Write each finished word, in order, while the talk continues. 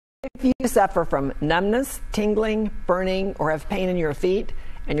If you suffer from numbness, tingling, burning, or have pain in your feet,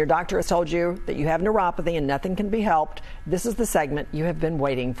 and your doctor has told you that you have neuropathy and nothing can be helped, this is the segment you have been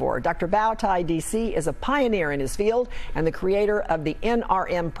waiting for. Dr. Bowtie, DC, is a pioneer in his field and the creator of the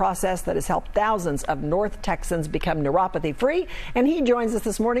NRM process that has helped thousands of North Texans become neuropathy-free. And he joins us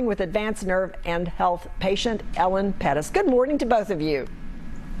this morning with advanced nerve and health patient Ellen Pettis. Good morning to both of you.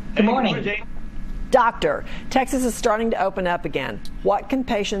 Good morning. Good morning, Jane. Doctor, Texas is starting to open up again. What can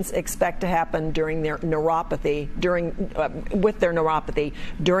patients expect to happen during their neuropathy, with their neuropathy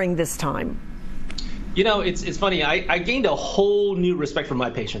during this time? You know, it's funny. I gained a whole new respect for my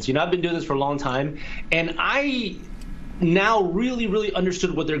patients. You know, I've been doing this for a long time, and I now really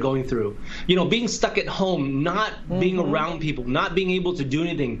understood what they're going through. You know, being stuck at home, not being around people, not being able to do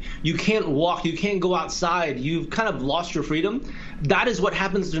anything. You can't walk, you can't go outside. You've kind of lost your freedom. That is what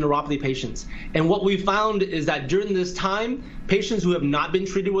happens to neuropathy patients. And what we found is that during this time, patients who have not been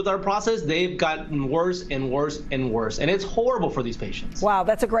treated with our process, they've gotten worse and worse and worse. And it's horrible for these patients. Wow,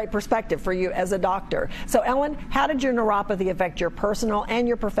 that's a great perspective for you as a doctor. So, Ellen, how did your neuropathy affect your personal and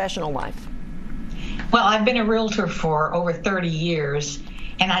your professional life? Well, I've been a realtor for over 30 years,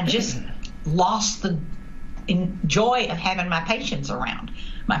 and I just lost the joy of having my patients around,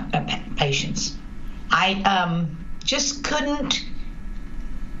 my patients. I just couldn't.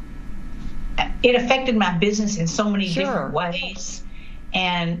 It affected my business in so many different ways,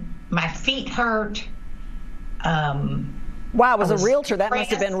 and my feet hurt. Wow, as a realtor, that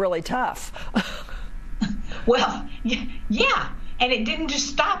must have been really tough. Well, yeah. And it didn't just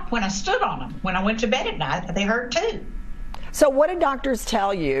stop when I stood on them. When I went to bed at night, they hurt too. So what did doctors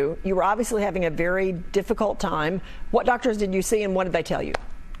tell you? You were obviously having a very difficult time. What doctors did you see and what did they tell you?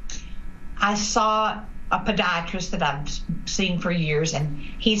 I saw a podiatrist that I've seen for years, and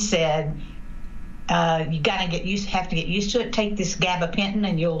he said, you have to get used to it. Take this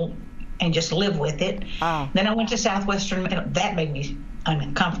gabapentin and just live with it. Oh. Then I went to Southwestern. That made me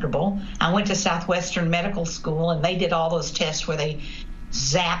uncomfortable. I went to Southwestern Medical School, and they did all those tests where they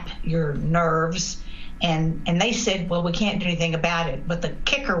zap your nerves, and they said, well, we can't do anything about it. But the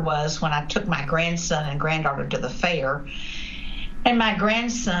kicker was when I took my grandson and granddaughter to the fair, and my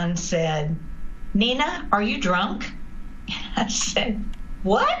grandson said, Nina, are you drunk? I said,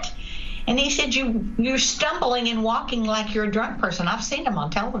 what? And he said, you're stumbling and walking like you're a drunk person. I've seen him on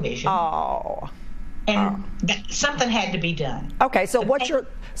television. Oh. And something had to be done. Okay, so what is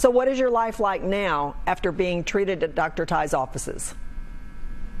your life like now after being treated at Dr. Ty's offices?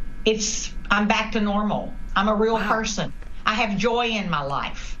 I'm back to normal. I'm a real person. I have joy in my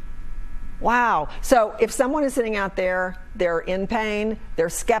life. Wow. So if someone is sitting out there, they're in pain, they're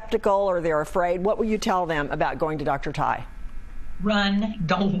skeptical, or they're afraid, what will you tell them about going to Dr. Ty? Run,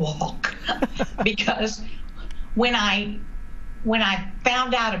 don't walk. Because when I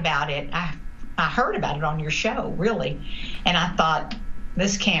found out about it, I heard about it on your show, really, and I thought,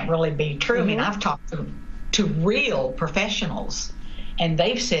 this can't really be true. I mean, I've talked to real professionals, and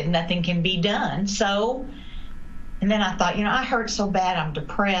they've said nothing can be done. So, and then I thought, I hurt so bad, I'm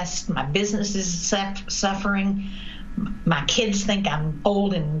depressed, my business is suffering, my kids think I'm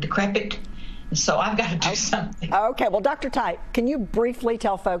old and decrepit, so I've got to do something. Okay, well, Dr. Ty, can you briefly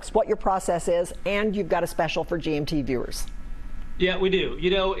tell folks what your process is, and you've got a special for GMT viewers? Yeah, we do.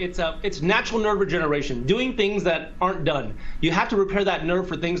 You know, it's natural nerve regeneration, doing things that aren't done. You have to repair that nerve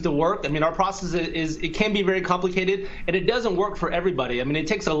for things to work. I mean, our process it can be very complicated, and it doesn't work for everybody. I mean, it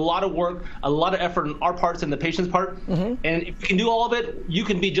takes a lot of work, a lot of effort on our parts and the patient's part. And if you can do all of it, you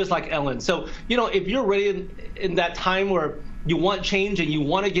can be just like Ellen. So, if you're ready in that time where you want change and you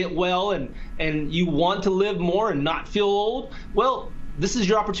want to get well and you want to live more and not feel old, well, this is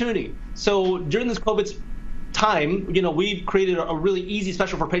your opportunity. So during this COVID time, we've created a really easy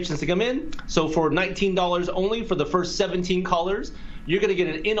special for patients to come in. So for $19 only for the first 17 callers, you're going to get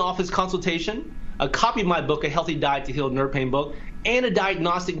an in-office consultation, a copy of my book, A Healthy Diet to Heal Nerve Pain book, and a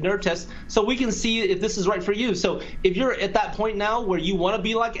diagnostic nerve test so we can see if this is right for you. So if you're at that point now where you want to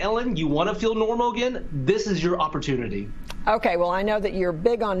be like Ellen, you want to feel normal again, this is your opportunity. Okay, well, I know that you're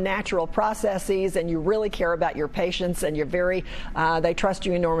big on natural processes and you really care about your patients, and they trust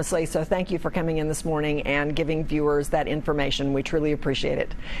you enormously. So thank you for coming in this morning and giving viewers that information. We truly appreciate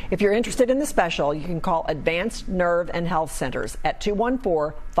it. If you're interested in the special, you can call Advanced Nerve and Health Centers at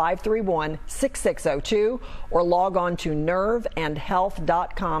 214-531-6602 or log on to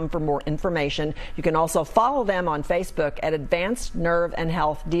nerveandhealth.com for more information. You can also follow them on Facebook at Advanced Nerve and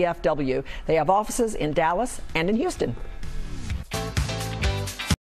Health DFW. They have offices in Dallas and in Houston.